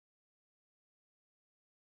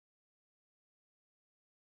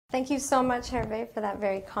Thank you so much, Hervé, for that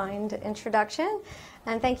very kind introduction.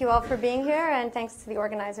 And thank you all for being here, and thanks to the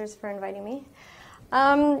organizers for inviting me.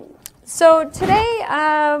 So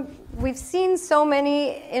today, we've seen so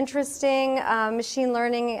many interesting machine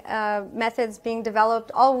learning methods being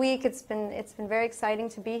developed all week. It's been very exciting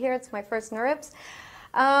to be here. It's my first NeurIPS.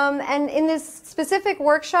 And in this specific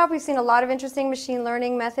workshop, we've seen a lot of interesting machine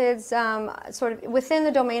learning methods sort of within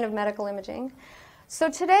the domain of medical imaging. So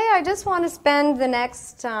today I just want to spend the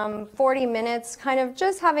next 40 minutes kind of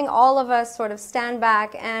just having all of us sort of stand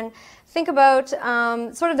back and think about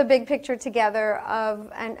sort of the big picture together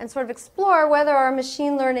and sort of explore whether our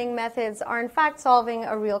machine learning methods are in fact solving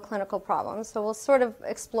a real clinical problem. So we'll sort of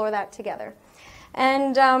explore that together.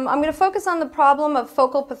 And I'm going to focus on the problem of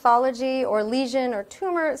focal pathology or lesion or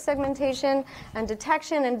tumor segmentation and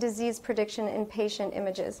detection and disease prediction in patient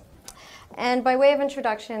images. And by way of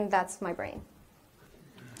introduction, that's my brain.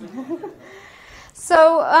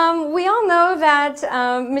 So we all know that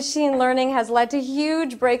machine learning has led to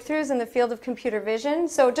huge breakthroughs in the field of computer vision.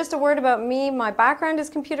 So just a word about me. My background is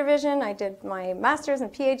computer vision. I did my master's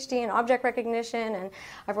and PhD in object recognition, and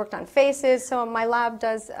I've worked on faces. So my lab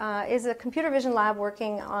is a computer vision lab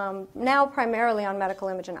working now primarily on medical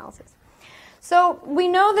image analysis. So we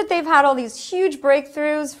know that they've had all these huge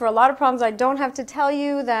breakthroughs for a lot of problems. I don't have to tell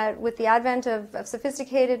you that with the advent of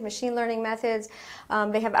sophisticated machine learning methods,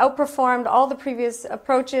 they have outperformed all the previous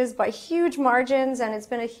approaches by huge margins, and it's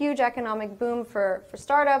been a huge economic boom for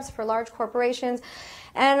startups, for large corporations.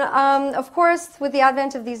 And of course, with the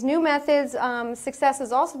advent of these new methods, success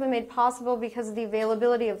has also been made possible because of the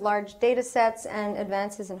availability of large data sets and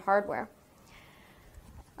advances in hardware.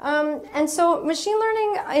 And so machine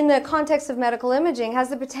learning in the context of medical imaging has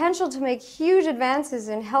the potential to make huge advances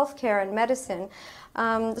in healthcare and medicine.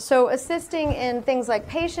 So assisting in things like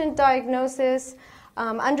patient diagnosis,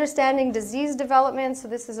 understanding disease development. So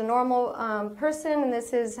this is a normal person, and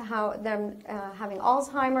this is how them having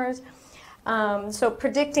Alzheimer's. So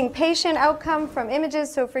predicting patient outcome from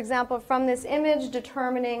images. So for example, from this image,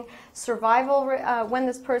 determining survival, when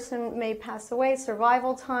this person may pass away,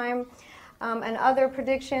 survival time. And other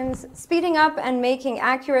predictions, speeding up and making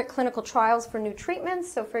accurate clinical trials for new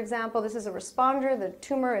treatments. So for example, this is a responder, the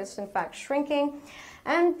tumor is in fact shrinking,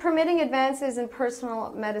 and permitting advances in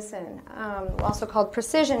personal medicine, also called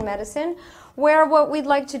precision medicine, where what we'd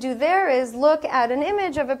like to do there is look at an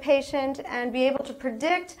image of a patient and be able to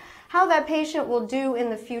predict how that patient will do in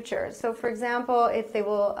the future. So for example, if they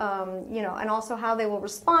will, and also how they will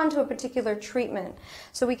respond to a particular treatment.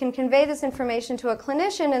 So we can convey this information to a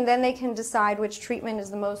clinician, and then they can decide which treatment is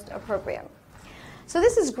the most appropriate. So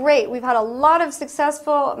this is great. We've had a lot of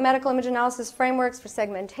successful medical image analysis frameworks for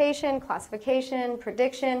segmentation, classification,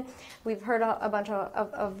 prediction. We've heard a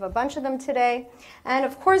bunch of them today. And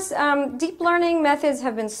of course, deep learning methods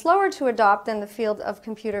have been slower to adopt than the field of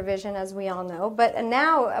computer vision, as we all know. But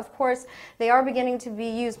now, of course, they are beginning to be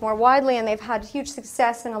used more widely, and they've had huge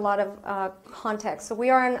success in a lot of contexts. So we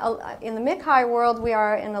are in the MICI world, we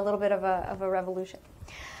are in a little bit of a revolution.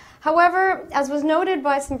 However, as was noted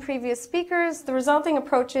by some previous speakers, the resulting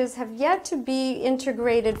approaches have yet to be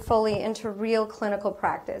integrated fully into real clinical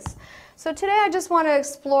practice. So today I just want to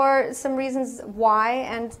explore some reasons why,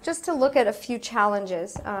 and just to look at a few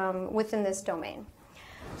challenges within this domain.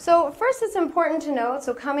 So first, it's important to note,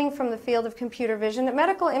 so coming from the field of computer vision, that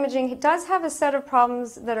medical imaging does have a set of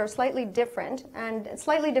problems that are slightly different and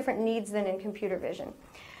slightly different needs than in computer vision.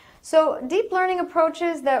 So deep learning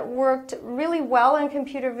approaches that worked really well in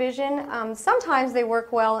computer vision, sometimes they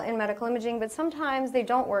work well in medical imaging, but sometimes they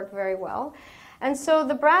don't work very well. And so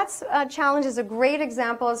the BRATS challenge is a great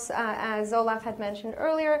example, as Olaf had mentioned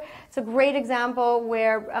earlier. It's a great example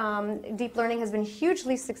where deep learning has been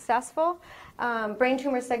hugely successful. Brain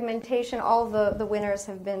tumor segmentation, all of the winners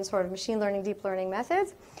have been sort of machine learning, deep learning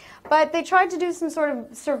methods. But they tried to do some sort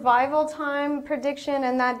of survival time prediction,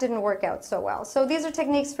 and that didn't work out so well. So these are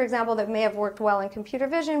techniques, for example, that may have worked well in computer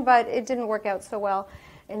vision, but it didn't work out so well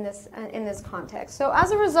in this context. So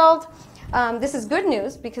as a result, this is good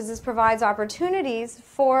news because this provides opportunities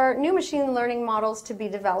for new machine learning models to be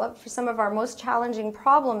developed for some of our most challenging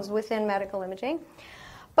problems within medical imaging.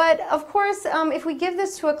 But of course, if we give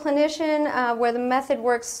this to a clinician where the method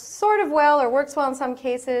works sort of well or works well in some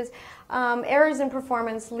cases, errors in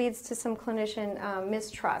performance leads to some clinician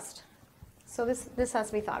mistrust. So this has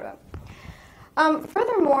to be thought about.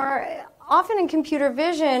 Furthermore, often in computer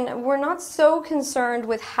vision, we're not so concerned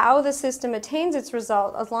with how the system attains its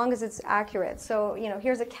result as long as it's accurate. So,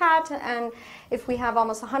 here's a cat, and if we have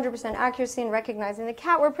almost 100% accuracy in recognizing the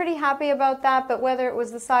cat, we're pretty happy about that, but whether it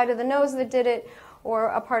was the side of the nose that did it or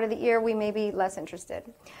a part of the ear, we may be less interested.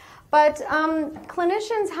 But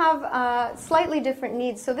clinicians have slightly different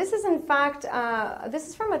needs. So this is in fact, this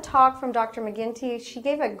is from a talk from Dr. McGinty. She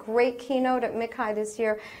gave a great keynote at MICI this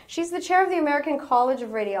year. She's the chair of the American College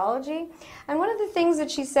of Radiology. And one of the things that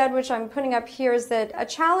she said, which I'm putting up here, is that a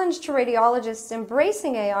challenge to radiologists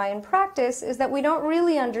embracing AI in practice is that we don't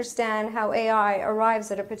really understand how AI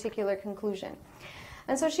arrives at a particular conclusion.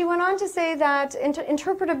 And so she went on to say that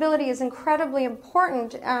interpretability is incredibly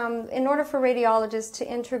important in order for radiologists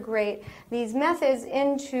to integrate these methods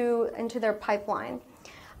into their pipeline.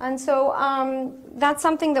 And so that's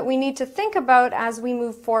something that we need to think about as we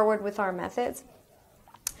move forward with our methods.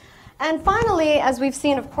 And finally, as we've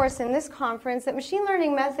seen, of course, in this conference, that machine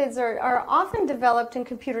learning methods are often developed in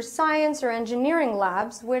computer science or engineering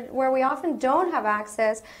labs where we often don't have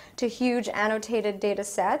access to huge annotated data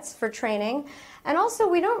sets for training. And also,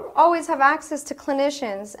 we don't always have access to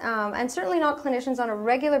clinicians, and certainly not clinicians on a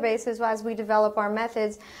regular basis as we develop our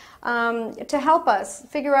methods to help us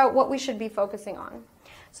figure out what we should be focusing on.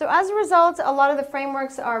 So as a result, a lot of the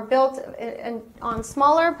frameworks are built on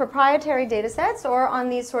smaller proprietary data sets or on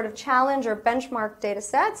these sort of challenge or benchmark data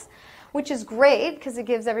sets, which is great because it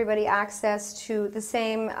gives everybody access to the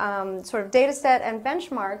same sort of data set and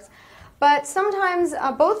benchmarks. But sometimes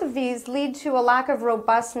both of these lead to a lack of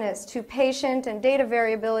robustness to patient and data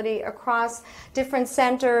variability across different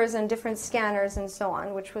centers and different scanners and so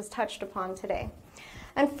on, which was touched upon today.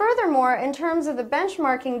 And furthermore, in terms of the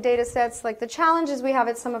benchmarking data sets, like the challenges we have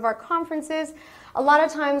at some of our conferences, a lot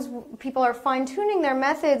of times people are fine-tuning their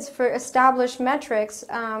methods for established metrics,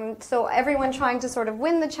 so everyone trying to sort of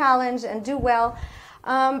win the challenge and do well.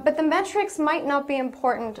 But the metrics might not be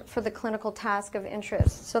important for the clinical task of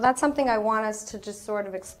interest. So that's something I want us to just sort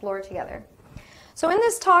of explore together. So in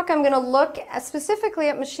this talk, I'm going to look specifically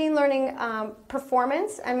at machine learning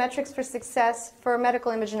performance and metrics for success for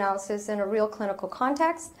medical image analysis in a real clinical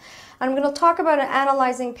context. And I'm going to talk about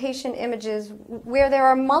analyzing patient images where there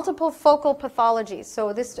are multiple focal pathologies.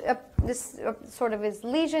 So this sort of is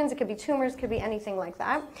lesions, it could be tumors, it could be anything like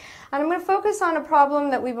that. And I'm going to focus on a problem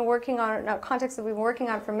that we've been working on, a context that we've been working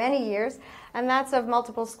on for many years, and that's of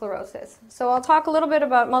multiple sclerosis. So I'll talk a little bit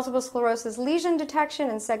about multiple sclerosis lesion detection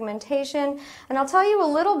and segmentation, and I'll tell you a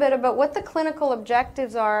little bit about what the clinical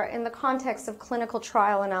objectives are in the context of clinical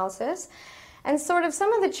trial analysis, and sort of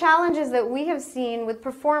some of the challenges that we have seen with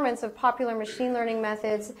performance of popular machine learning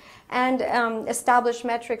methods and established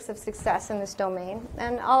metrics of success in this domain.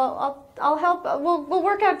 And I'll help, we'll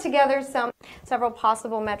work out together several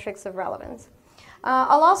possible metrics of relevance.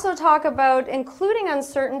 I'll also talk about including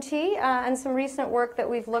uncertainty and some recent work that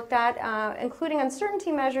we've looked at, including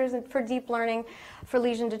uncertainty measures for deep learning for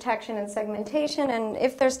lesion detection and segmentation. And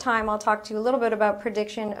if there's time, I'll talk to you a little bit about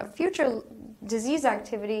prediction of future disease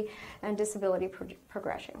activity and disability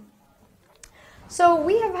progression. So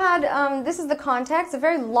we have had, this is the context, a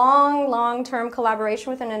very long-term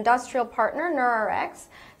collaboration with an industrial partner, NeurIPS.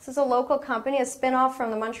 This is a local company, a spin-off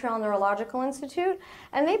from the Montreal Neurological Institute,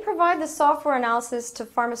 and they provide the software analysis to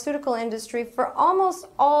pharmaceutical industry for almost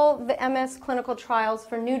all the MS clinical trials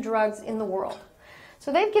for new drugs in the world.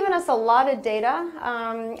 So they've given us a lot of data.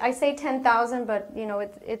 I say 10,000, but you know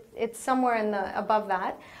it's somewhere in the above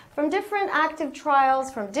that. From different active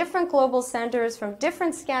trials, from different global centers, from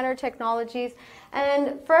different scanner technologies.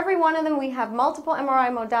 And for every one of them, we have multiple MRI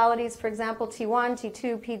modalities, for example, T1,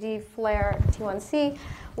 T2, PD, FLAIR, T1C.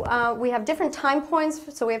 We have different time points,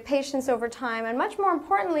 so we have patients over time. And much more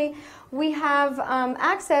importantly, we have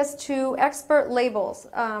access to expert labels.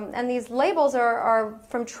 And these labels are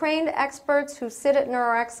from trained experts who sit at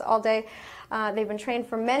NeurIPS all day. They've been trained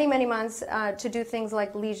for many, many months to do things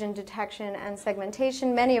like lesion detection and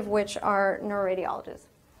segmentation, many of which are neuroradiologists.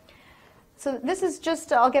 So this is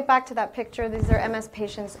just, I'll get back to that picture. These are MS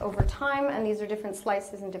patients over time, and these are different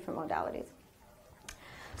slices and different modalities.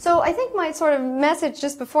 So I think my sort of message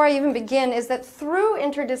just before I even begin is that through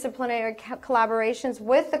interdisciplinary collaborations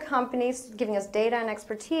with the companies giving us data and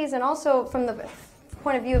expertise, and also from the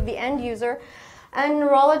point of view of the end user, and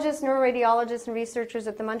neurologists, neuroradiologists, and researchers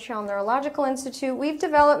at the Montreal Neurological Institute, we've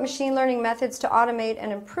developed machine learning methods to automate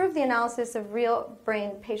and improve the analysis of real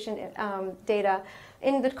brain patient data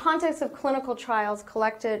in the context of clinical trials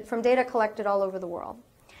collected from data collected all over the world.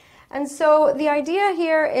 And so the idea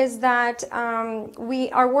here is that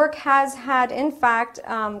our work has had, in fact,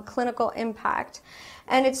 clinical impact.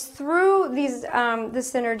 And it's through these, the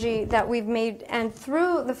synergy that we've made, and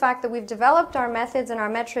through the fact that we've developed our methods and our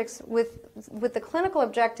metrics with the clinical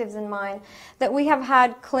objectives in mind, that we have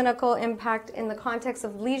had clinical impact in the context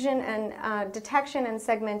of lesion and detection and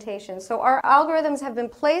segmentation. So our algorithms have been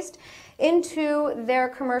placed into their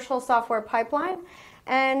commercial software pipeline,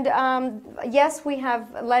 And yes, we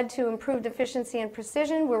have led to improved efficiency and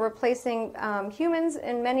precision. We're replacing humans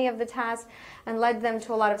in many of the tasks and led them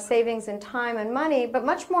to a lot of savings in time and money. But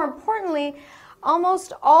much more importantly,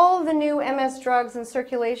 almost all the new MS drugs in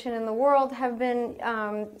circulation in the world have been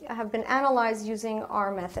analyzed using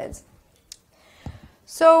our methods.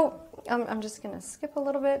 So I'm just going to skip a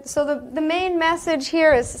little bit. So the main message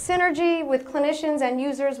here is synergy with clinicians and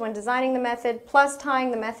users when designing the method, plus tying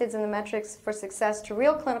the methods and the metrics for success to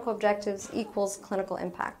real clinical objectives equals clinical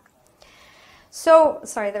impact. So,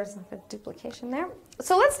 sorry, there's a duplication there.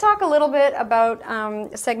 So let's talk a little bit about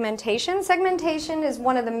segmentation. Segmentation is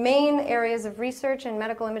one of the main areas of research in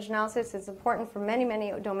medical image analysis. It's important for many,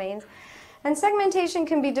 many domains. And segmentation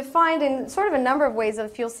can be defined in sort of a number of ways,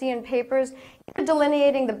 if you'll see in papers, either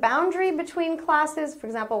delineating the boundary between classes, for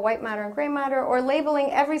example, white matter and gray matter, or labeling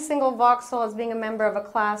every single voxel as being a member of a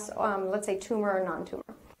class, let's say tumor or non-tumor.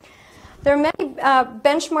 There are many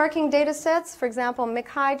benchmarking data sets, for example,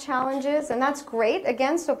 MICI challenges, and that's great,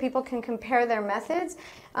 again, so people can compare their methods,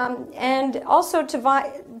 and also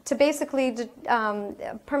to basically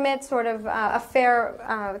permit sort of a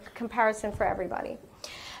fair comparison for everybody.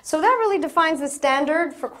 So that really defines the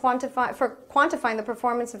standard for quantifying the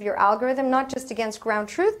performance of your algorithm, not just against ground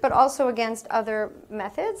truth, but also against other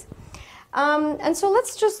methods. And so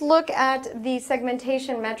let's just look at the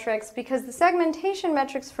segmentation metrics, because the segmentation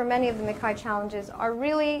metrics for many of the MICI challenges are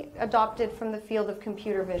really adopted from the field of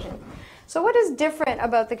computer vision. So what is different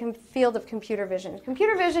about the field of computer vision?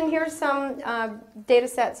 Computer vision, here's some data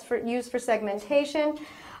sets used for segmentation.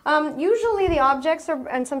 Usually the objects are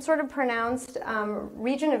in some sort of pronounced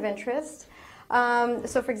region of interest.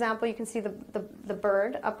 So for example, you can see the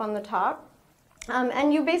bird up on the top.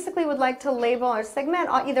 And you basically would like to label or segment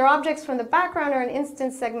either objects from the background or in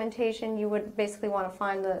instance segmentation. You would basically want to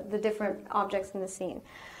find the different objects in the scene.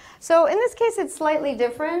 So in this case, it's slightly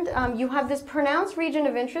different. You have this pronounced region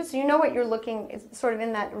of interest, so you know what you're looking sort of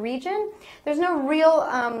in that region. There's no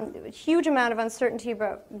real huge amount of uncertainty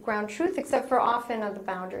about ground truth, except for often at the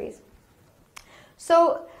boundaries.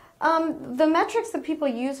 So the metrics that people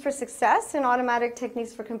use for success in automatic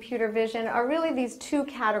techniques for computer vision are really these two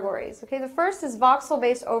categories. Okay, the first is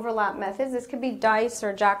voxel-based overlap methods. This could be DICE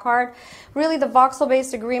or Jacquard. Really the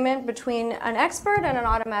voxel-based agreement between an expert and an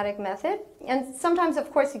automatic method. And sometimes,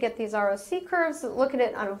 of course, you get these ROC curves. Look at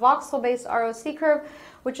it on a voxel-based ROC curve,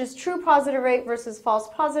 which is true positive rate versus false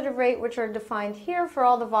positive rate, which are defined here for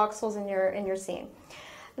all the voxels in your scene.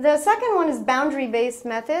 The second one is boundary-based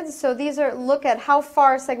methods. So these look at how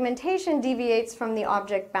far segmentation deviates from the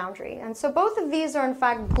object boundary. And so both of these are in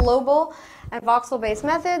fact global and voxel-based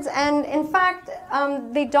methods. And in fact,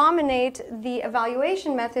 they dominate the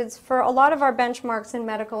evaluation methods for a lot of our benchmarks in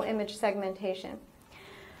medical image segmentation.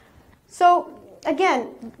 So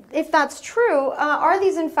again, if that's true, are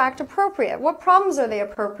these in fact appropriate? What problems are they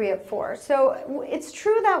appropriate for? So it's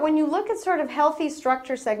true that when you look at sort of healthy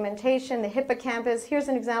structure segmentation, the hippocampus, here's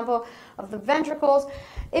an example of the ventricles.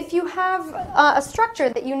 If you have a structure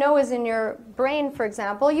that you know is in your brain, for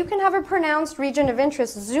example, you can have a pronounced region of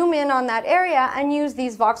interest, zoom in on that area, and use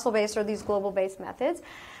these voxel-based or these global-based methods.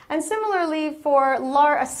 And similarly, for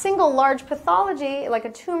a single large pathology, like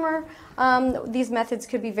a tumor, these methods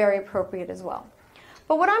could be very appropriate as well.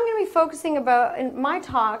 But what I'm going to be focusing about in my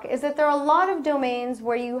talk is that there are a lot of domains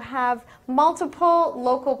where you have multiple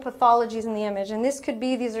local pathologies in the image. And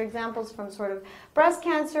these are examples from sort of breast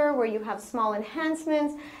cancer, where you have small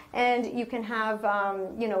enhancements, and you can have,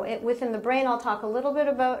 within the brain, I'll talk a little bit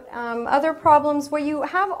about other problems where you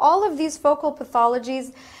have all of these focal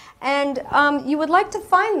pathologies. And you would like to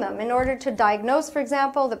find them in order to diagnose, for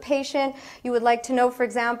example, the patient. You would like to know, for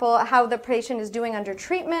example, how the patient is doing under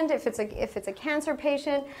treatment, if it's a cancer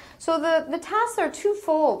patient. So the tasks are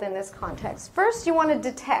twofold in this context. First, you want to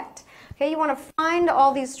detect. Okay, you want to find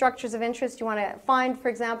all these structures of interest. You want to find, for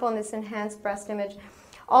example, in this enhanced breast image,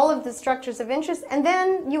 all of the structures of interest, and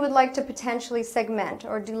then you would like to potentially segment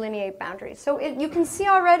or delineate boundaries. So you can see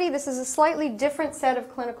already this is a slightly different set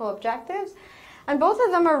of clinical objectives. And both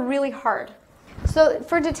of them are really hard. So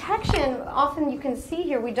for detection, often you can see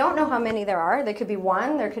here, we don't know how many there are. There could be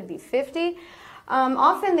 1, there could be 50.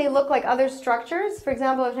 Often they look like other structures. For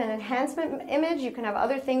example, if an enhancement image, you can have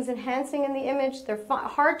other things enhancing in the image. They're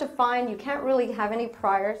hard to find. You can't really have any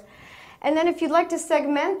priors. And then if you'd like to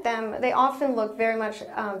segment them, they often look very much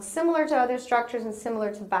similar to other structures and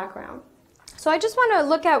similar to background. So I just want to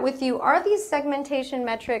look at with you, are these segmentation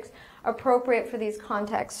metrics appropriate for these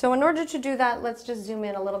contexts? So in order to do that, let's just zoom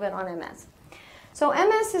in a little bit on MS. So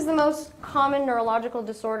MS is the most common neurological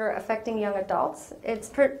disorder affecting young adults. It's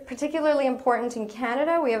particularly important in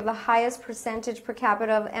Canada. We have the highest percentage per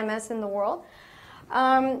capita of MS in the world.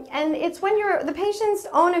 And it's when the patient's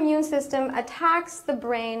own immune system attacks the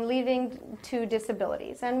brain, leading to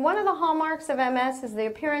disabilities. And one of the hallmarks of MS is the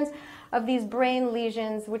appearance of these brain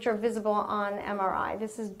lesions, which are visible on MRI.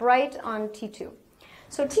 This is bright on T2.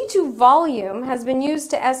 So T2 volume has been used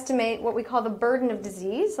to estimate what we call the burden of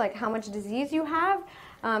disease, like how much disease you have,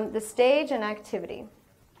 the stage and activity.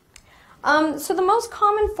 So the most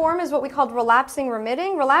common form is what we call relapsing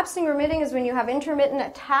remitting. Relapsing remitting is when you have intermittent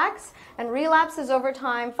attacks and relapses over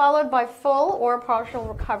time, followed by full or partial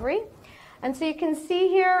recovery. And so you can see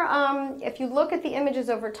here, if you look at the images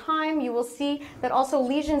over time, you will see that also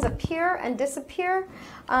lesions appear and disappear.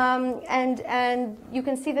 And you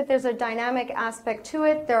can see that there's a dynamic aspect to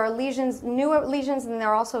it. There are lesions, new lesions, and there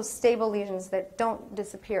are also stable lesions that don't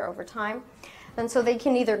disappear over time. And so they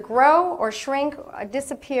can either grow or shrink,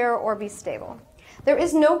 disappear, or be stable. There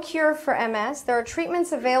is no cure for MS. There are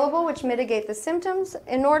treatments available which mitigate the symptoms.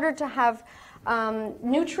 In order to have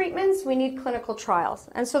new treatments, we need clinical trials.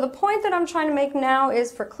 And so the point that I'm trying to make now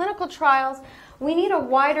is for clinical trials, we need a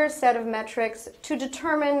wider set of metrics to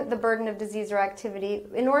determine the burden of disease or activity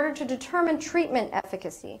in order to determine treatment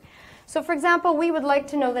efficacy. So for example, we would like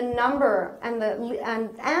to know the number and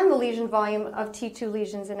the lesion volume of T2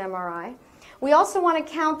 lesions in MRI. We also want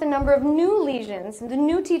to count the number of new lesions, the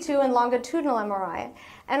new T2 and longitudinal MRI,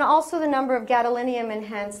 and also the number of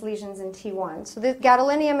gadolinium-enhanced lesions in T1. So the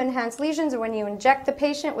gadolinium-enhanced lesions are when you inject the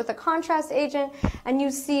patient with a contrast agent and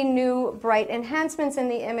you see new bright enhancements in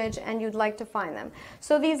the image and you'd like to find them.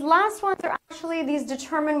 So these last ones are actually, these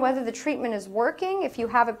determine whether the treatment is working. If you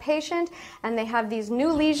have a patient and they have these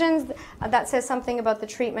new lesions, that says something about the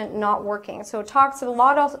treatment not working. So it talks a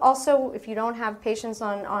lot also, if you don't have patients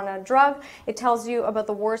on a drug, it tells you about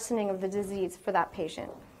the worsening of the disease for that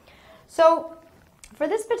patient. So for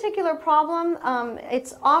this particular problem,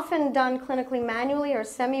 it's often done clinically manually or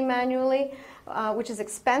semi-manually, which is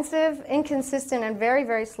expensive, inconsistent, and very,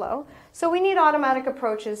 very slow. So we need automatic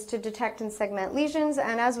approaches to detect and segment lesions,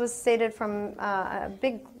 and as was stated from a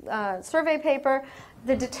big survey paper,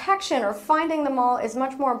 the detection or finding them all is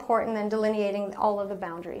much more important than delineating all of the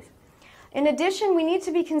boundaries. In addition, we need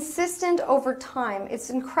to be consistent over time. It's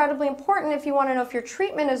incredibly important if you want to know if your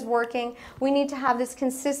treatment is working. We need to have this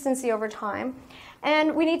consistency over time.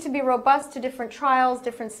 And we need to be robust to different trials,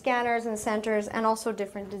 different scanners and centers, and also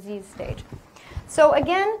different disease stage. So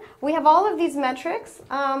again, we have all of these metrics.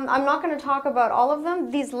 I'm not going to talk about all of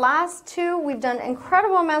them. These last two, we've done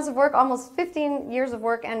incredible amounts of work, almost 15 years of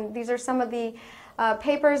work, and these are some of the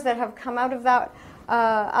papers that have come out of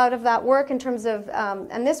that work in terms of,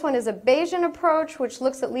 and this one is a Bayesian approach, which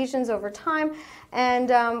looks at lesions over time,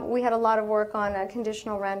 and we had a lot of work on a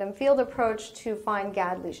conditional random field approach to find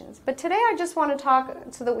GAD lesions. But today I just want to talk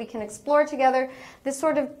so that we can explore together this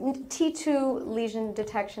sort of T2 lesion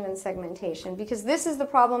detection and segmentation, because this is the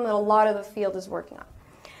problem that a lot of the field is working on.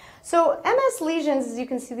 So MS lesions, as you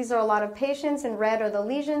can see, these are a lot of patients. In red are the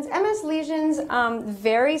lesions. MS lesions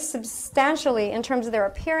vary substantially in terms of their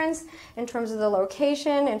appearance, in terms of the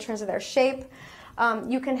location, in terms of their shape.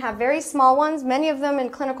 You can have very small ones. Many of them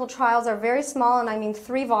in clinical trials are very small, and I mean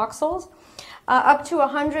 3 voxels, up to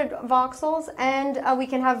 100 voxels. And we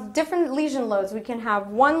can have different lesion loads. We can have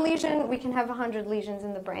 1 lesion. We can have 100 lesions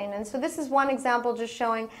in the brain. And so this is one example just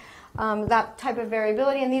showing that type of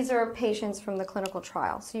variability, and these are patients from the clinical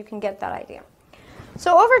trial, so you can get that idea.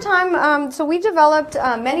 So over time, so we developed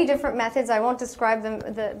many different methods. I won't describe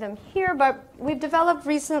them here, but we've developed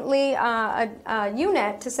recently a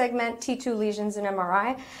UNet to segment T2 lesions in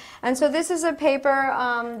MRI. And so this is a paper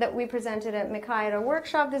that we presented at MCI at a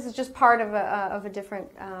workshop. This is just part of a different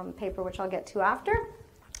paper, which I'll get to after.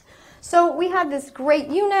 So we had this great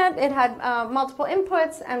UNet. It had multiple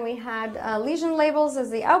inputs, and we had lesion labels as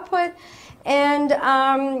the output. And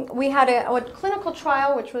we had a clinical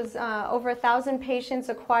trial, which was over 1,000 patients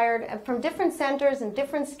acquired from different centers and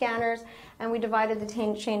different scanners, and we divided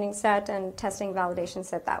the chaining set and testing validation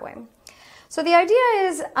set that way. So the idea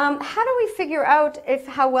is, how do we figure out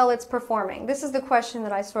how well it's performing? This is the question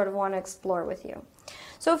that I sort of want to explore with you.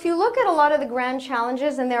 So if you look at a lot of the grand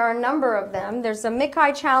challenges, and there are a number of them, there's a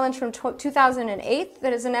MCI challenge from 2008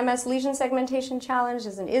 that is an MS lesion segmentation challenge,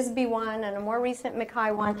 there's an ISB one, and a more recent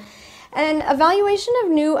MCI one. And evaluation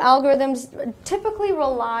of new algorithms typically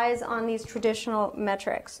relies on these traditional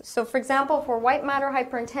metrics. So for example, for white matter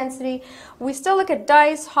hyperintensity, we still look at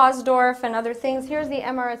DICE, Hausdorff, and other things. Here's the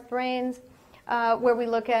MRS brains, where we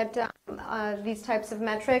look at these types of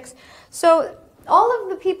metrics. So all of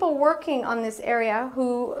the people working on this area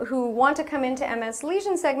who want to come into MS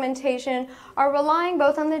lesion segmentation are relying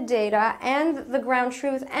both on the data and the ground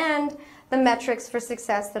truth and the metrics for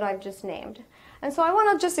success that I've just named. And so I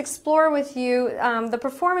want to just explore with you the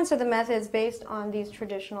performance of the methods based on these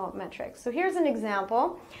traditional metrics. So here's an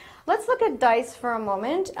example. Let's look at DICE for a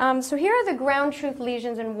moment. So here are the ground truth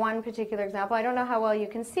lesions in one particular example. I don't know how well you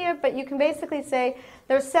can see it, but you can basically say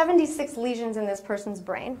there's 76 lesions in this person's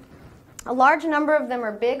brain. A large number of them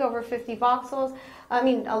are big, over 50 voxels,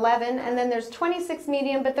 11, and then there's 26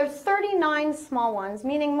 medium, but there's 39 small ones,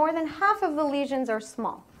 meaning more than half of the lesions are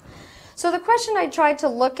small. So the question I tried to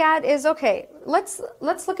look at is, okay, let's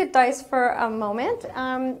look at DICE for a moment.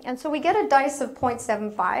 And so we get a DICE of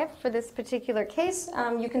 0.75 for this particular case.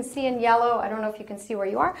 You can see in yellow, I don't know if you can see where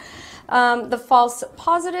you are, the false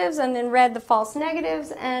positives, and in red the false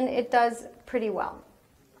negatives, and it does pretty well.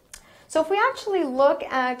 So if we actually look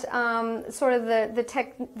at sort of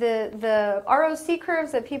the ROC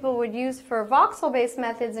curves that people would use for voxel-based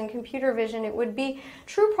methods in computer vision, it would be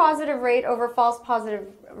true positive rate over false positive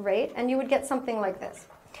rate, and you would get something like this.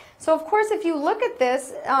 So of course, if you look at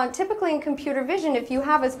this, typically in computer vision, if you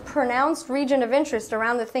have a pronounced region of interest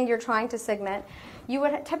around the thing you're trying to segment, you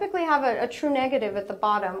would typically have a true negative at the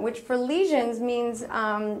bottom, which for lesions means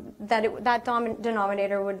that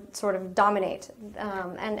denominator would sort of dominate,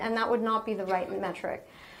 and that would not be the right metric.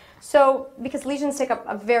 So, because lesions take up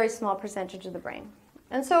a very small percentage of the brain.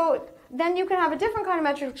 And so then you can have a different kind of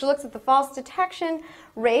metric which looks at the false detection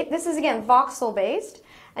rate. This is again voxel based,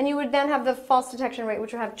 and you would then have the false detection rate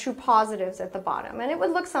which would have true positives at the bottom, and it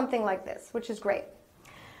would look something like this, which is great.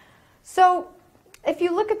 So if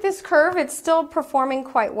you look at this curve, it's still performing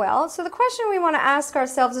quite well. So the question we want to ask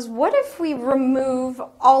ourselves is, what if we remove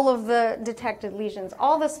all of the detected lesions,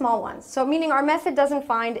 all the small ones? So meaning our method doesn't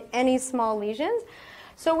find any small lesions.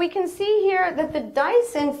 So we can see here that the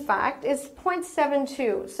DICE, in fact, is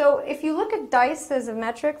 0.72. So if you look at DICE as a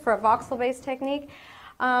metric for a voxel-based technique,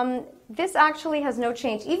 this actually has no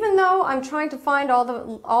change. Even though I'm trying to find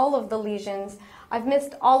all of the lesions, I've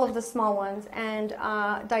missed all of the small ones, and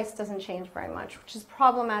DICE doesn't change very much, which is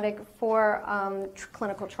problematic for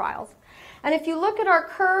clinical trials. And if you look at our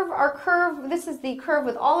curve, this is the curve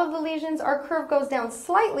with all of the lesions. Our curve goes down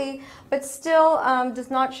slightly, but still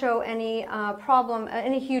does not show any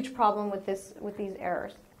any huge problem with these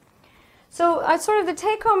errors. So sort of the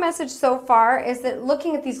take-home message so far is that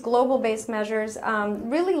looking at these global-based measures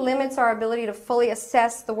really limits our ability to fully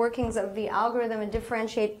assess the workings of the algorithm and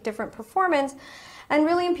differentiate different performance, and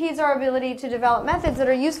really impedes our ability to develop methods that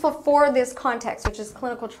are useful for this context, which is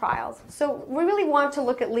clinical trials. So we really want to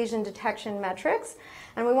look at lesion detection metrics,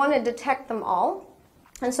 and we want to detect them all.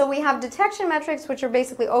 And so we have detection metrics, which are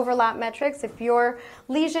basically overlap metrics. If your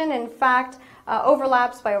lesion, in fact,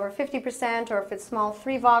 overlaps by over 50%, or if it's small,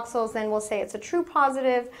 3 voxels, then we'll say it's a true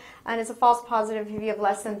positive, and it's a false positive if you have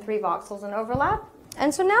less than 3 voxels in overlap.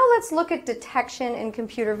 And so now let's look at detection in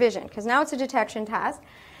computer vision, because now it's a detection task,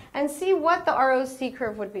 and see what the ROC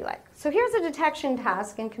curve would be like. So here's a detection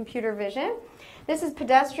task in computer vision. This is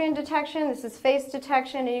pedestrian detection, this is face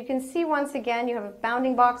detection, and you can see once again you have a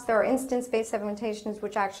bounding box. There are instance-based segmentations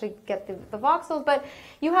which actually get the voxels, but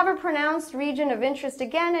you have a pronounced region of interest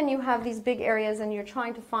again, and you have these big areas, and you're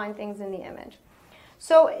trying to find things in the image.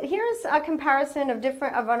 So here's a comparison of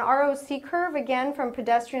an ROC curve, again from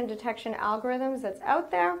pedestrian detection algorithms that's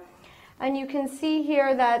out there. And you can see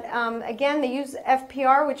here that, again, they use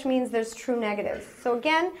FPR, which means there's true negatives. So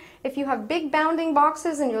again, if you have big bounding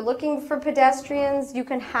boxes and you're looking for pedestrians, you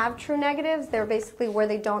can have true negatives. They're basically where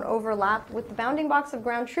they don't overlap with the bounding box of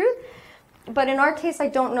ground truth. But in our case, I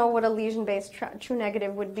don't know what a lesion-based true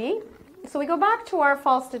negative would be. So we go back to our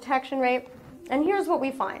false detection rate, and here's what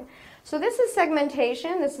we find. So this is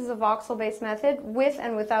segmentation. This is a voxel-based method with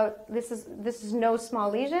and without, this is no small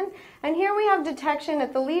lesion. And here we have detection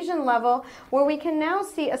at the lesion level, where we can now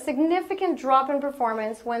see a significant drop in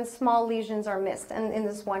performance when small lesions are missed, and in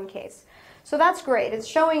this one case. So that's great. It's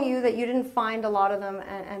showing you that you didn't find a lot of them,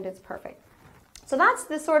 and it's perfect. So that's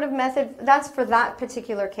the sort of method, that's for that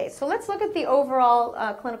particular case. So let's look at the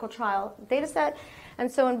overall clinical trial data set.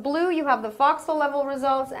 And so in blue, you have the voxel level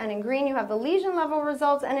results, and in green, you have the lesion level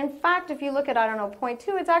results. And in fact, if you look at,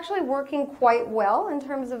 0.2, it's actually working quite well in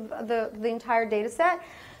terms of the entire data set.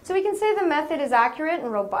 So we can say the method is accurate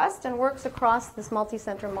and robust and works across this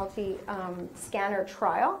multi-center, multi-scanner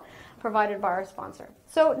trial provided by our sponsor.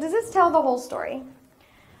 So does this tell the whole story?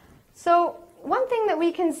 So one thing that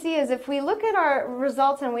we can see is if we look at our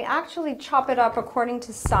results and we actually chop it up according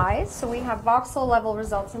to size, so we have voxel level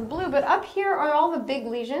results in blue, but up here are all the big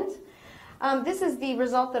lesions. This is the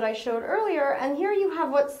result that I showed earlier, and here you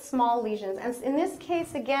have what's small lesions. And in this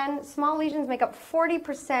case, again, small lesions make up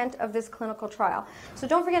 40% of this clinical trial. So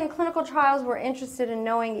don't forget, in clinical trials, we're interested in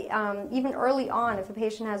knowing, even early on, if a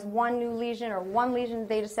patient has one new lesion or one lesion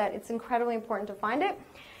data set, it's incredibly important to find it.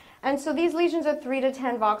 And so these lesions are 3 to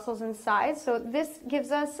 10 voxels in size. So this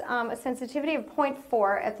gives us a sensitivity of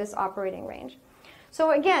 0.4 at this operating range.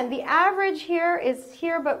 So again, the average here is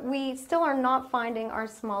here, but we still are not finding our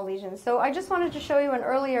small lesions. So I just wanted to show you an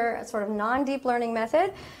earlier sort of non-deep learning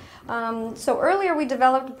method. So earlier we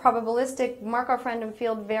developed a probabilistic Markov random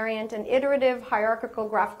field variant and iterative hierarchical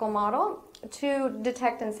graphical model to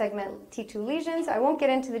detect and segment T2 lesions. I won't get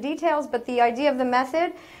into the details, but the idea of the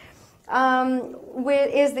method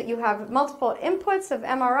is that you have multiple inputs of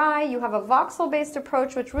MRI, you have a voxel-based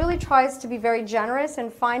approach which really tries to be very generous in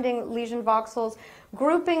finding lesion voxels,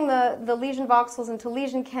 grouping the lesion voxels into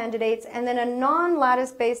lesion candidates, and then a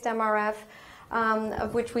non-lattice-based MRF,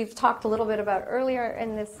 of which we've talked a little bit about earlier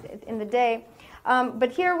in the day.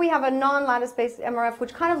 But here we have a non-lattice-based MRF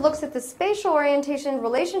which kind of looks at the spatial orientation,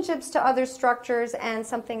 relationships to other structures, and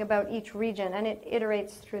something about each region, and it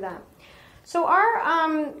iterates through that. So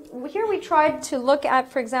here we tried to look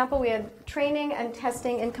at, for example, we had training and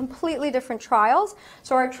testing in completely different trials.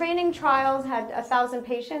 So our training trials had 1,000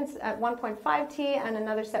 patients at 1.5T and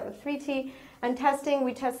another set with 3T. And testing,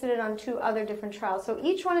 we tested it on 2 other different trials. So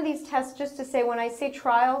each one of these tests, just to say, when I say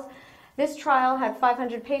trials, this trial had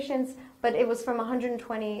 500 patients, but it was from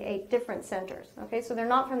 128 different centers. Okay, so they're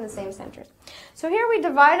not from the same centers. So here we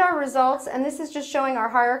divide our results, and this is just showing our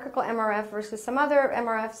hierarchical MRF versus some other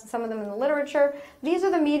MRFs, some of them in the literature. These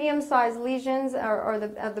are the medium-sized lesions, or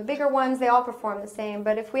the bigger ones. They all perform the same.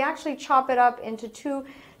 But if we actually chop it up into 2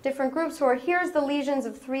 different groups, where here's the lesions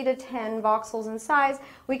of 3 to 10 voxels in size,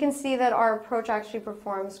 we can see that our approach actually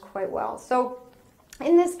performs quite well. So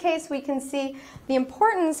in this case, we can see the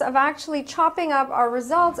importance of actually chopping up our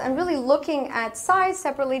results and really looking at size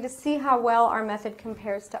separately to see how well our method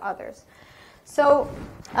compares to others. So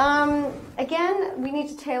again, we need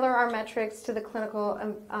to tailor our metrics to the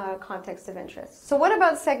clinical context of interest. So what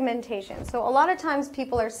about segmentation? So a lot of times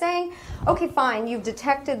people are saying, okay, fine, you've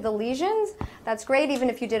detected the lesions. That's great, even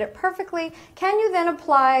if you did it perfectly. Can you then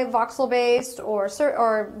apply voxel-based or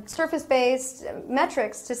surface-based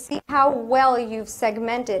metrics to see how well you've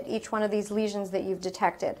segmented each one of these lesions that you've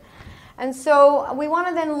detected? And so we want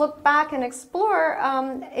to then look back and explore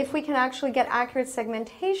if we can actually get accurate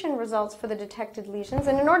segmentation results for the detected lesions.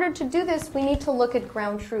 And in order to do this, we need to look at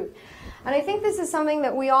ground truth. And I think this is something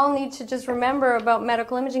that we all need to just remember about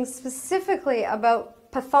medical imaging, specifically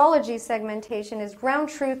about pathology segmentation, is ground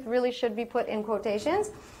truth really should be put in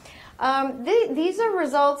quotations. These are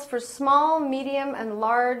results for small, medium, and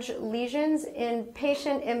large lesions in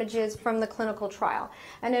patient images from the clinical trial.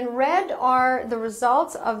 And in red are the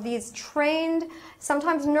results of these trained,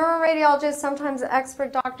 sometimes neuroradiologists, sometimes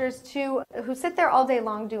expert doctors who sit there all day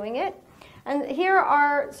long doing it. And here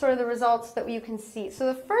are sort of the results that you can see. So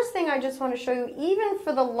the first thing I just want to show you, even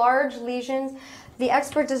for the large lesions, the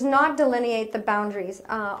expert does not delineate the boundaries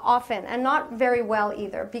often, and not very well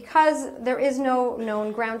either, because there is no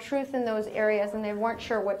known ground truth in those areas and they weren't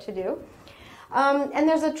sure what to do. And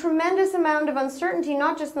there's a tremendous amount of uncertainty,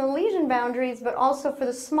 not just in the lesion boundaries, but also for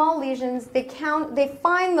the small lesions. They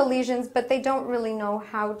find the lesions, but they don't really know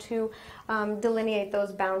how to delineate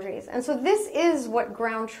those boundaries. And so this is what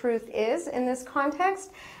ground truth is in this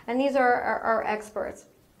context, and these are our experts.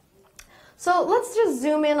 So let's just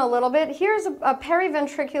zoom in a little bit. Here's a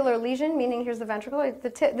periventricular lesion, meaning here's the ventricle.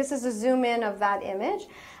 This is a zoom in of that image.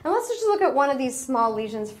 And let's just look at one of these small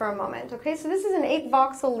lesions for a moment. Okay, so this is an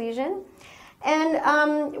 8-voxel lesion. And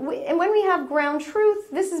when we have ground truth,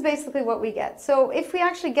 this is basically what we get. So if we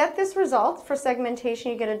actually get this result for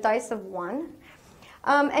segmentation, you get a dice of 1.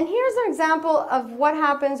 And here's an example of what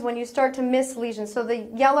happens when you start to miss lesions. So the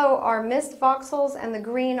yellow are missed voxels and the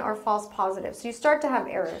green are false positives. So you start to have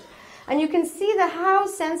errors. And you can see how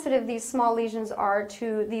sensitive these small lesions are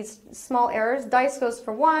to these small errors. Dice goes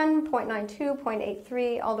for 1, 0.92,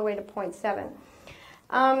 0.83, all the way to 0.7.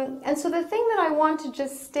 And so the thing that I want to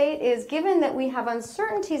just state is, given that we have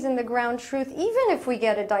uncertainties in the ground truth, even if we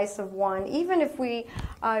get a dice of 1, even if we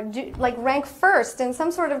rank first in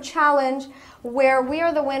some sort of challenge where we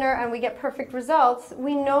are the winner and we get perfect results,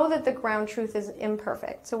 we know that the ground truth is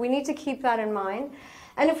imperfect. So we need to keep that in mind.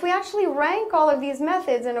 And if we actually rank all of these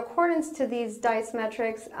methods in accordance to these dice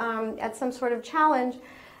metrics at some sort of challenge,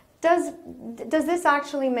 does this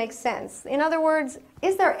actually make sense? In other words,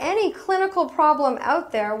 is there any clinical problem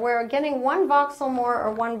out there where getting 1 voxel more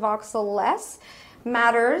or 1 voxel less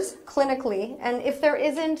matters clinically, and if there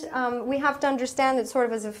isn't, we have to understand that sort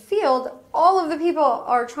of as a field, all of the people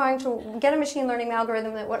are trying to get a machine learning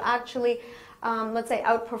algorithm that would actually, let's say,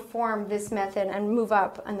 outperform this method and move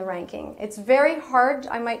up in the ranking. It's very hard,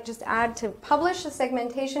 I might just add, to publish a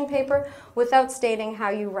segmentation paper without stating how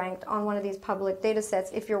you ranked on one of these public data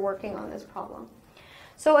sets if you're working on this problem.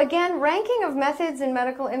 So again, ranking of methods in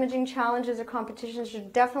medical imaging challenges or competitions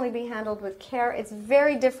should definitely be handled with care. It's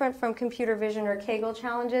very different from computer vision or Kaggle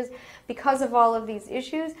challenges because of all of these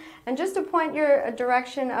issues. And just to point your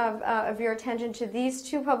direction of your attention to these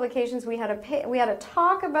two publications, we had a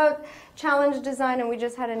talk about challenge design, and we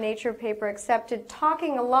just had a Nature paper accepted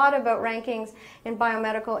talking a lot about rankings in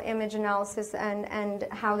biomedical image analysis and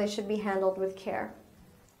how they should be handled with care.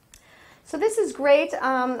 So this is great.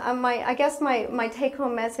 I guess my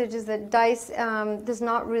take-home message is that DICE does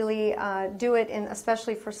not really do it,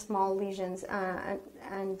 especially for small lesions,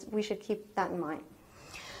 and we should keep that in mind.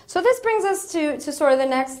 So this brings us to sort of the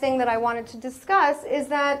next thing that I wanted to discuss is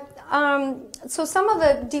that, so some of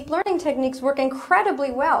the deep learning techniques work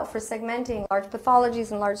incredibly well for segmenting large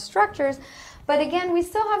pathologies and large structures, but again, we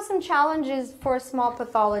still have some challenges for small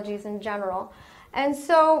pathologies in general. And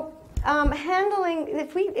so handling,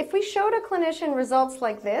 if we showed a clinician results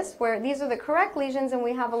like this, where these are the correct lesions and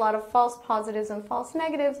we have a lot of false positives and false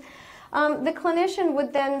negatives, the clinician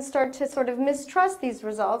would then start to sort of mistrust these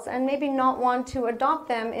results and maybe not want to adopt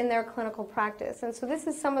them in their clinical practice. And so this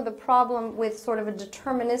is some of the problem with sort of a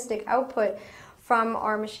deterministic output from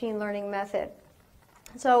our machine learning method.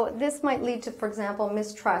 So this might lead to, for example,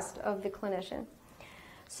 mistrust of the clinician.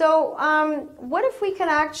 So what if we could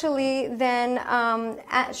actually then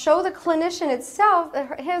show the clinician itself,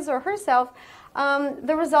 his or herself,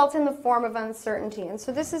 the results in the form of uncertainty? And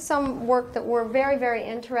so this is some work that we're very, very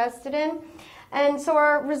interested in. And so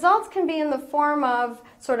our results can be in the form of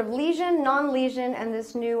sort of lesion, non-lesion, and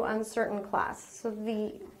this new uncertain class. So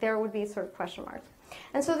there would be sort of question marks.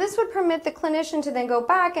 And so this would permit the clinician to then go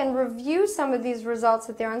back and review some of these results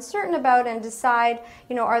that they're uncertain about and decide,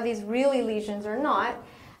 you know, are these really lesions or not?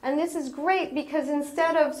 And this is great because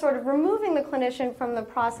instead of sort of removing the clinician from the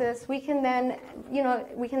process, we can then,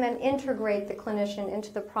 integrate the clinician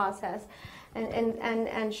into the process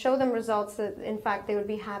and show them results that, in fact, they would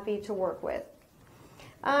be happy to work with.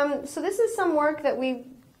 So this is some work that we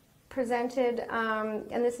presented,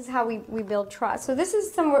 and this is how we build trust. So this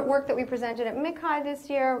is some work that we presented at MICHI this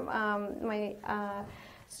year. My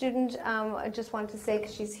student, I just wanted to say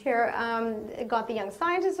because she's here, got the Young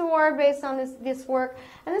Scientist Award based on this work.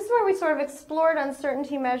 And this is where we sort of explored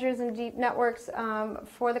uncertainty measures in deep networks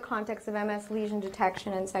for the context of MS lesion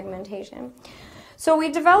detection and segmentation. So we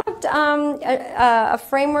developed a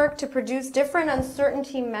framework to produce different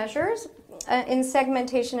uncertainty measures in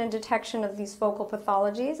segmentation and detection of these focal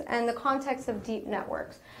pathologies and the context of deep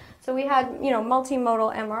networks. So we had,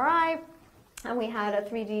 multimodal MRI, and we had a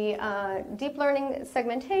 3D deep learning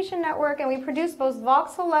segmentation network, and we produced both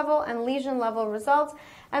voxel level and lesion level results.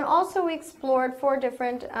 And also we explored 4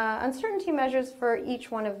 different uncertainty measures for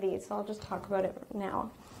each one of these. So I'll just talk about it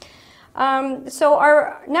now. So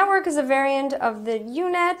our network is a variant of the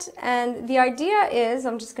UNet, and the idea is,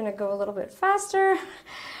 I'm just going to go a little bit faster,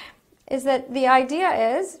 is that the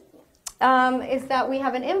idea is that we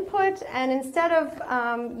have an input, and instead of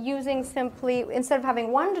instead of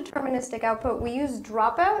having one deterministic output, we use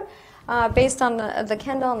dropout based on the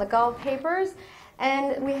Kendall and the Gall papers.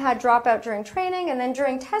 And we had dropout during training, and then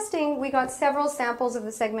during testing, we got several samples of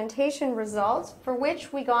the segmentation results, for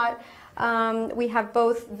which we got, we have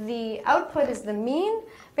both the output is the mean,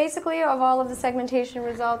 basically, of all of the segmentation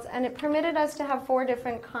results, and it permitted us to have 4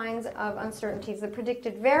 different kinds of uncertainties: the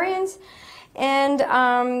predicted variance, and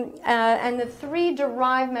the 3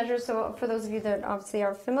 derived measures. So for those of you that obviously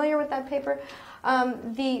are familiar with that paper,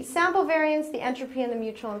 the sample variance, the entropy, and the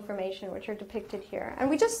mutual information, which are depicted here. And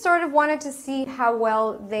we just sort of wanted to see how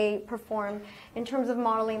well they perform in terms of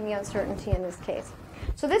modeling the uncertainty in this case.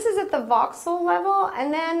 So this is at the voxel level,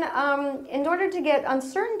 and then in order to get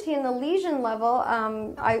uncertainty in the lesion level,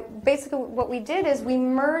 basically what we did is we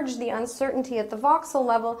merged the uncertainty at the voxel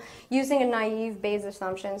level using a naive Bayes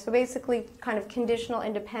assumption. So basically kind of conditional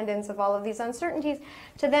independence of all of these uncertainties,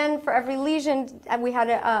 to then for every lesion, we had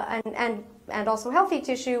and also healthy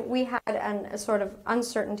tissue, we had a sort of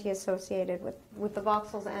uncertainty associated with the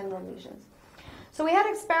voxels and the lesions. So we had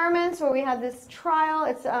experiments where we had this trial.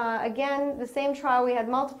 It's, again, the same trial. We had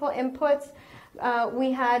multiple inputs.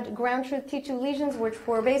 We had ground truth T2 lesions, which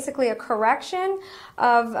were basically a correction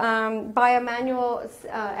of by a manual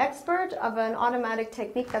expert of an automatic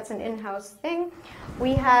technique that's an in-house thing.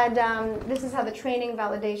 We had, this is how the training,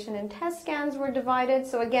 validation, and test scans were divided.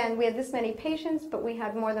 So again, we had this many patients, but we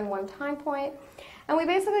had more than one time point. And we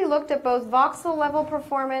basically looked at both voxel level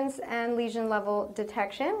performance and lesion level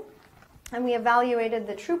detection. And we evaluated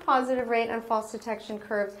the true positive rate and false detection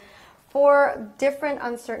curves for different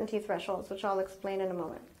uncertainty thresholds, which I'll explain in a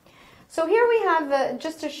moment. So here we have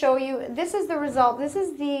just to show you, this is the result. This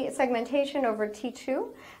is the segmentation over T2,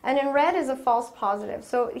 and in red is a false positive.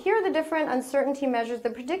 So here are the different uncertainty measures. The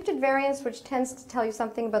predicted variance, which tends to tell you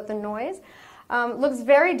something about the noise, looks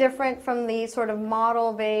very different from the sort of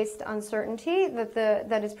model-based uncertainty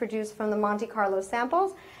that is produced from the Monte Carlo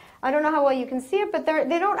samples. I don't know how well you can see it, but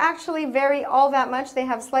they don't actually vary all that much. They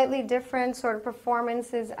have slightly different sort of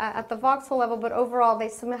performances at the voxel level, but overall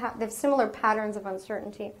they have similar patterns of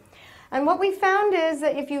uncertainty. And what we found is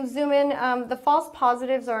that if you zoom in, the false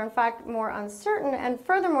positives are in fact more uncertain, and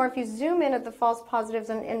furthermore, if you zoom in at the false positives,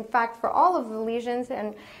 and in fact for all of the lesions,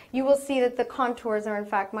 and you will see that the contours are in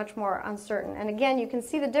fact much more uncertain. And again, you can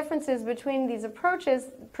see the differences between these approaches.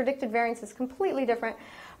 Predicted variance is completely different,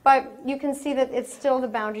 but you can see that it's still the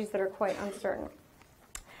boundaries that are quite uncertain.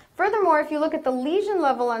 Furthermore, if you look at the lesion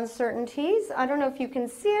level uncertainties, I don't know if you can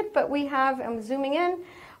see it, but we have, I'm zooming in,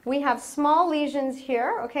 we have small lesions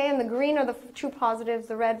here, okay, and the green are the true positives,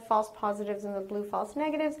 the red false positives, and the blue false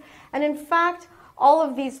negatives. And in fact, all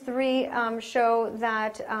of these three show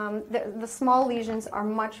that the small lesions are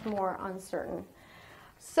much more uncertain.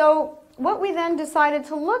 So what we then decided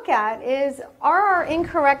to look at is, are our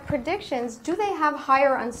incorrect predictions, do they have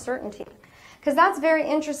higher uncertainty? Because that's very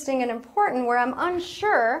interesting and important, where I'm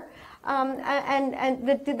unsure, and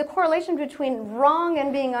the correlation between wrong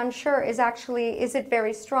and being unsure is actually, is it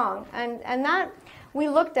very strong? And that we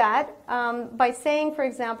looked at by saying, for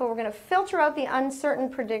example, we're going to filter out the uncertain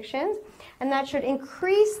predictions, and that should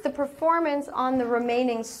increase the performance on the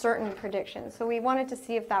remaining certain predictions. So we wanted to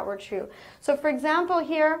see if that were true. So for example,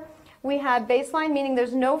 here we had baseline, meaning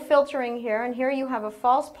there's no filtering here, and here you have a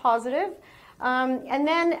false positive. And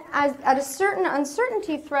then at a certain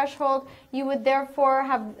uncertainty threshold, you would therefore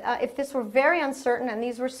have, if this were very uncertain and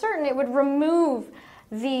these were certain, it would remove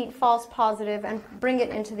the false positive and bring it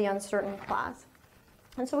into the uncertain class.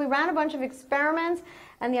 And so we ran a bunch of experiments,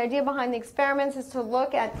 and the idea behind the experiments is to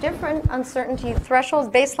look at different uncertainty thresholds.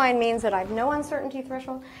 Baseline means that I have no uncertainty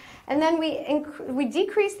threshold. And then we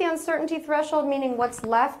decrease the uncertainty threshold, meaning what's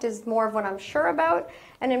left is more of what I'm sure about.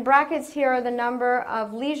 And in brackets here are the number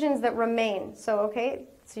of lesions that remain. So, okay,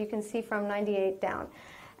 so you can see from 98 down.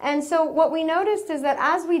 And so what we noticed is that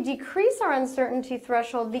as we decrease our uncertainty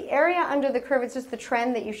threshold, the area under the curve, it's just the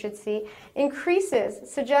trend that you should see, increases,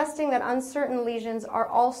 suggesting that uncertain lesions are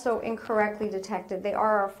also incorrectly detected. They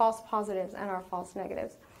are our false positives and our false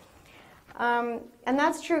negatives. And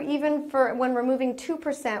that's true even for when removing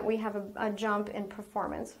 2%, we have a jump in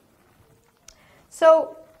performance.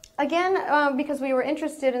 So again, because we were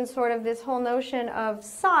interested in sort of this whole notion of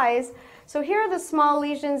size, so here are the small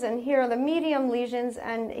lesions and here are the medium lesions,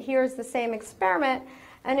 and here's the same experiment.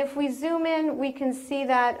 And if we zoom in, we can see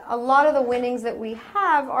that a lot of the winnings that we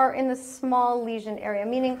have are in the small lesion area,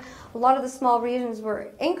 meaning a lot of the small lesions were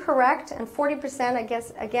incorrect, and 40%, I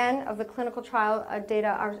guess, again, of the clinical trial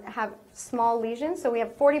data have small lesions. So we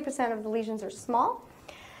have 40% of the lesions are small.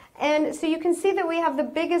 And so you can see that we have the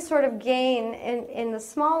biggest sort of gain in the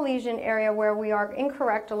small lesion area, where we are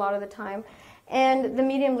incorrect a lot of the time. And the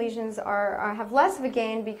medium lesions have less of a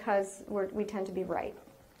gain because we tend to be right.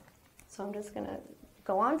 So I'm just going to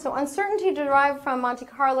go on. So uncertainty derived from Monte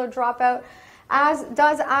Carlo dropout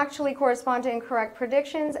does actually correspond to incorrect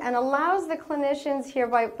predictions, and allows the clinicians here,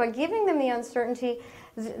 by giving them the uncertainty,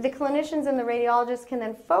 the clinicians and the radiologists can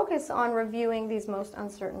then focus on reviewing these most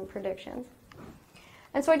uncertain predictions.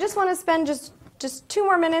 And so I just want to spend just 2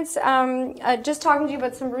 more minutes just talking to you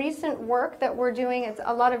about some recent work that we're doing. It's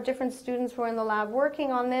a lot of different students who are in the lab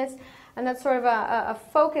working on this, and that's sort of a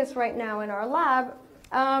focus right now in our lab.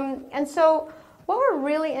 And so what we're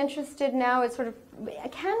really interested now is sort of,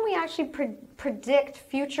 can we actually predict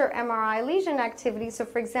future MRI lesion activity? So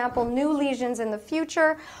for example, new lesions in the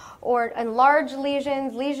future, or enlarged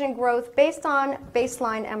lesions, lesion growth based on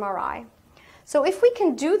baseline MRI. So if we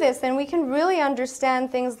can do this, then we can really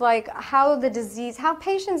understand things like how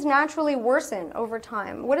patients naturally worsen over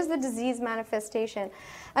time. What is the disease manifestation?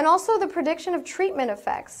 And also the prediction of treatment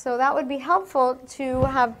effects. So that would be helpful to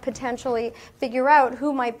have potentially figure out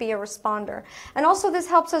who might be a responder. And also this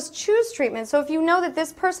helps us choose treatment. So if you know that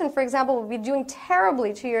this person, for example, will be doing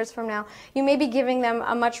terribly 2 years from now, you may be giving them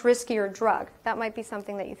a much riskier drug. That might be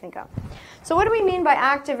something that you think of. So what do we mean by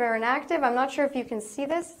active or inactive? I'm not sure if you can see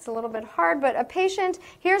this. It's a little bit hard, but a patient,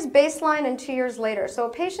 here's baseline and 2 years later. So a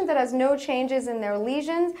patient that has no changes in their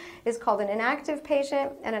lesions is called an inactive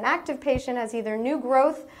patient, and an active patient has either new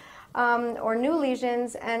growth or new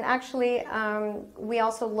lesions, and actually we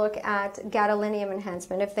also look at gadolinium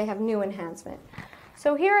enhancement if they have new enhancement.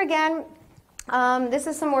 So here again, this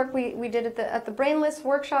is some work we did at the Brainless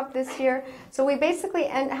workshop this year. So we basically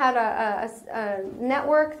had a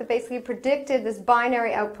network that basically predicted this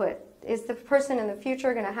binary output. Is the person in the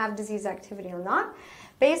future going to have disease activity or not?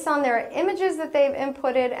 Based on their images that they've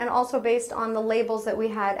inputted, and also based on the labels that we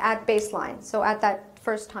had at baseline, so at that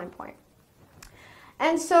first time point.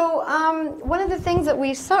 And so one of the things that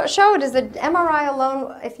we showed is that MRI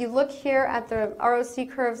alone, if you look here at the ROC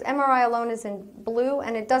curves, MRI alone is in blue,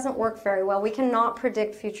 and it doesn't work very well. We cannot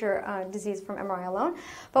predict future disease from MRI alone.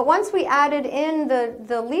 But once we added in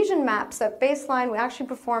the lesion maps at baseline, we actually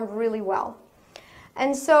performed really well.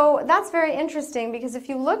 And so that's very interesting, because if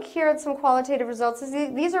you look here at some qualitative results,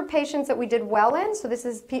 these are patients that we did well in. So this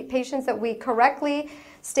is patients that we correctly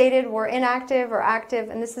stated were inactive or active,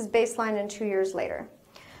 and this is baseline and 2 years later.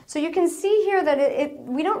 So you can see here that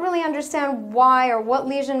we don't really understand why or what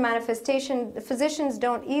lesion manifestation, the physicians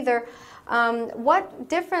don't either, what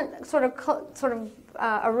different sort of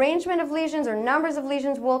arrangement of lesions or numbers of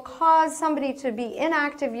lesions will cause somebody to be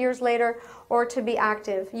inactive years later or to be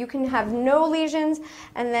active. You can have no lesions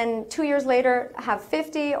and then 2 years later have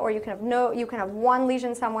 50, or you can have one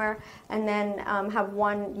lesion somewhere and then have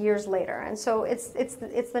 1 years later. And so it's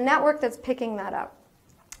the network that's picking that up.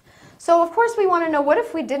 So of course we want to know, what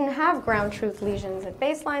if we didn't have ground truth lesions at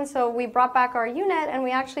baseline? So we brought back our UNet and we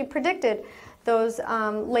actually predicted those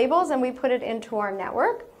labels, and we put it into our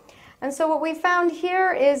network. And so what we found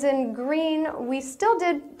here is in green, we still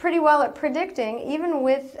did pretty well at predicting, even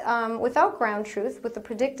without ground truth, with the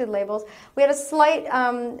predicted labels. We had a slight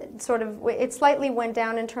it slightly went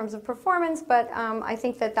down in terms of performance, but I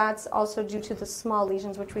think that that's also due to the small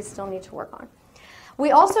lesions, which we still need to work on.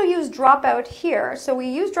 We also use dropout here. So we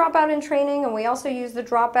use dropout in training, and we also use the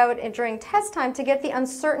dropout during test time to get the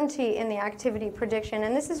uncertainty in the activity prediction.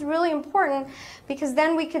 And this is really important, because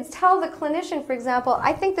then we could tell the clinician, for example,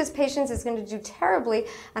 I think this patient is going to do terribly,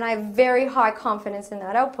 and I have very high confidence in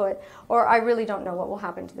that output, or I really don't know what will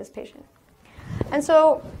happen to this patient. And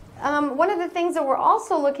so one of the things that we're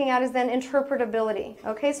also looking at is then interpretability.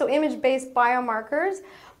 Okay, so image-based biomarkers.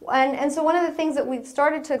 And so one of the things that we've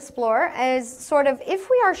started to explore is sort of, if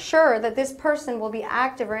we are sure that this person will be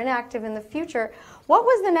active or inactive in the future, what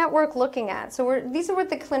was the network looking at? So these are what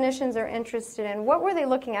the clinicians are interested in. What were they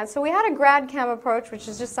looking at? So we had a GradCam approach, which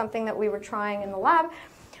is just something that we were trying in the lab,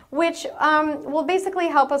 which will basically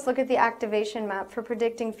help us look at the activation map for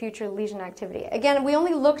predicting future lesion activity. Again, we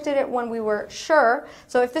only looked at it when we were sure.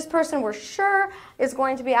 So if this person were sure is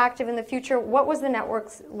going to be active in the future, what was the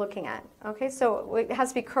network looking at? Okay, so it has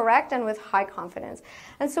to be correct and with high confidence.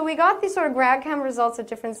 And so we got these sort of GradCam results at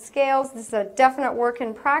different scales. This is a definite work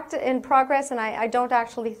in progress, and I don't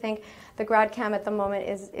actually think the GradCam at the moment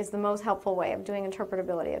is the most helpful way of doing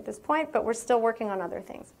interpretability at this point, but we're still working on other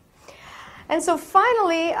things. And so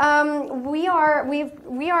finally, we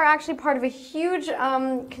are actually part of a huge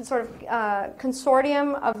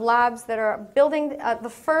consortium of labs that are building the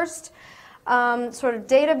first sort of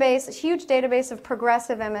database, a huge database of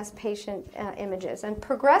progressive MS patient images. And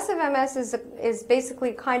progressive MS is basically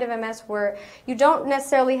a kind of MS where you don't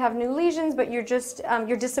necessarily have new lesions, but you're just,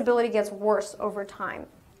 your disability gets worse over time.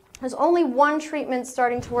 There's only one treatment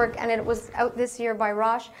starting to work, and it was out this year by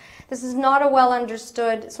Roche. This is not a well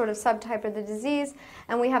understood sort of subtype of the disease,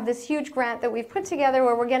 and we have this huge grant that we've put together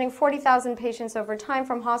where we're getting 40,000 patients over time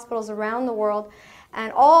from hospitals around the world,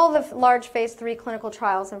 and all the large phase 3 clinical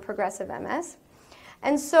trials in progressive MS.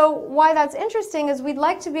 And so why that's interesting is we'd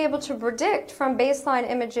like to be able to predict from baseline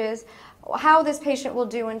images how this patient will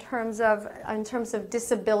do in terms of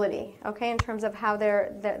disability, okay, in terms of how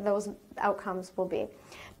those outcomes will be,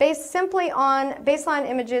 based simply on baseline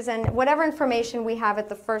images and whatever information we have at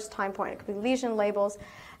the first time point. It could be lesion labels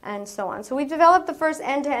and so on. So we've developed the first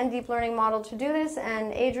end-to-end deep learning model to do this,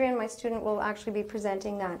 and Adrian, my student, will actually be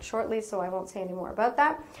presenting that shortly, so I won't say any more about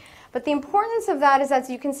that. But the importance of that is that, as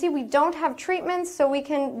you can see, we don't have treatments, so we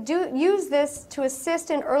can use this to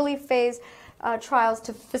assist in early phase trials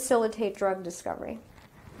to facilitate drug discovery.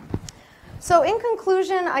 So in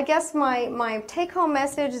conclusion, I guess my take-home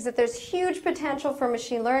message is that there's huge potential for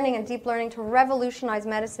machine learning and deep learning to revolutionize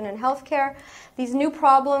medicine and healthcare. These new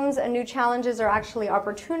problems and new challenges are actually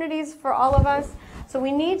opportunities for all of us. So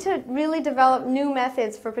we need to really develop new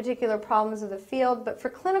methods for particular problems of the field, but for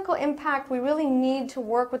clinical impact, we really need to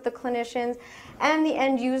work with the clinicians and the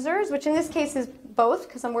end users, which in this case is both,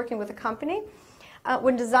 because I'm working with a company,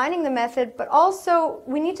 when designing the method, but also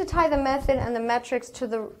we need to tie the method and the metrics to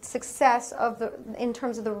the success of in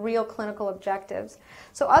terms of the real clinical objectives.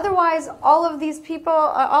 So otherwise, all of these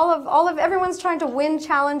people, everyone's trying to win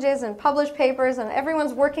challenges and publish papers, and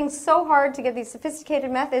everyone's working so hard to get these sophisticated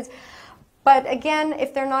methods. But again,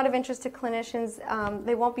 if they're not of interest to clinicians,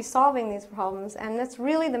 they won't be solving these problems, and that's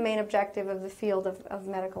really the main objective of the field of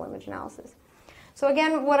medical image analysis. So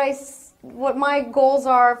again, what my goals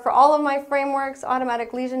are for all of my frameworks: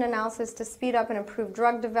 automatic lesion analysis to speed up and improve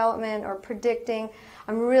drug development or predicting.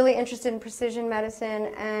 I'm really interested in precision medicine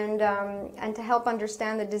and to help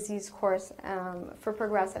understand the disease course for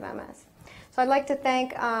progressive MS. So I'd like to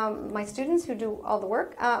thank my students who do all the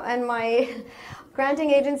work and my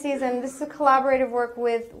granting agencies, and this is a collaborative work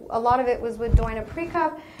with, a lot of it was with Doina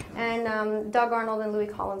Prekop and Doug Arnold and Louis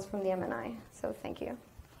Collins from the MNI. So thank you.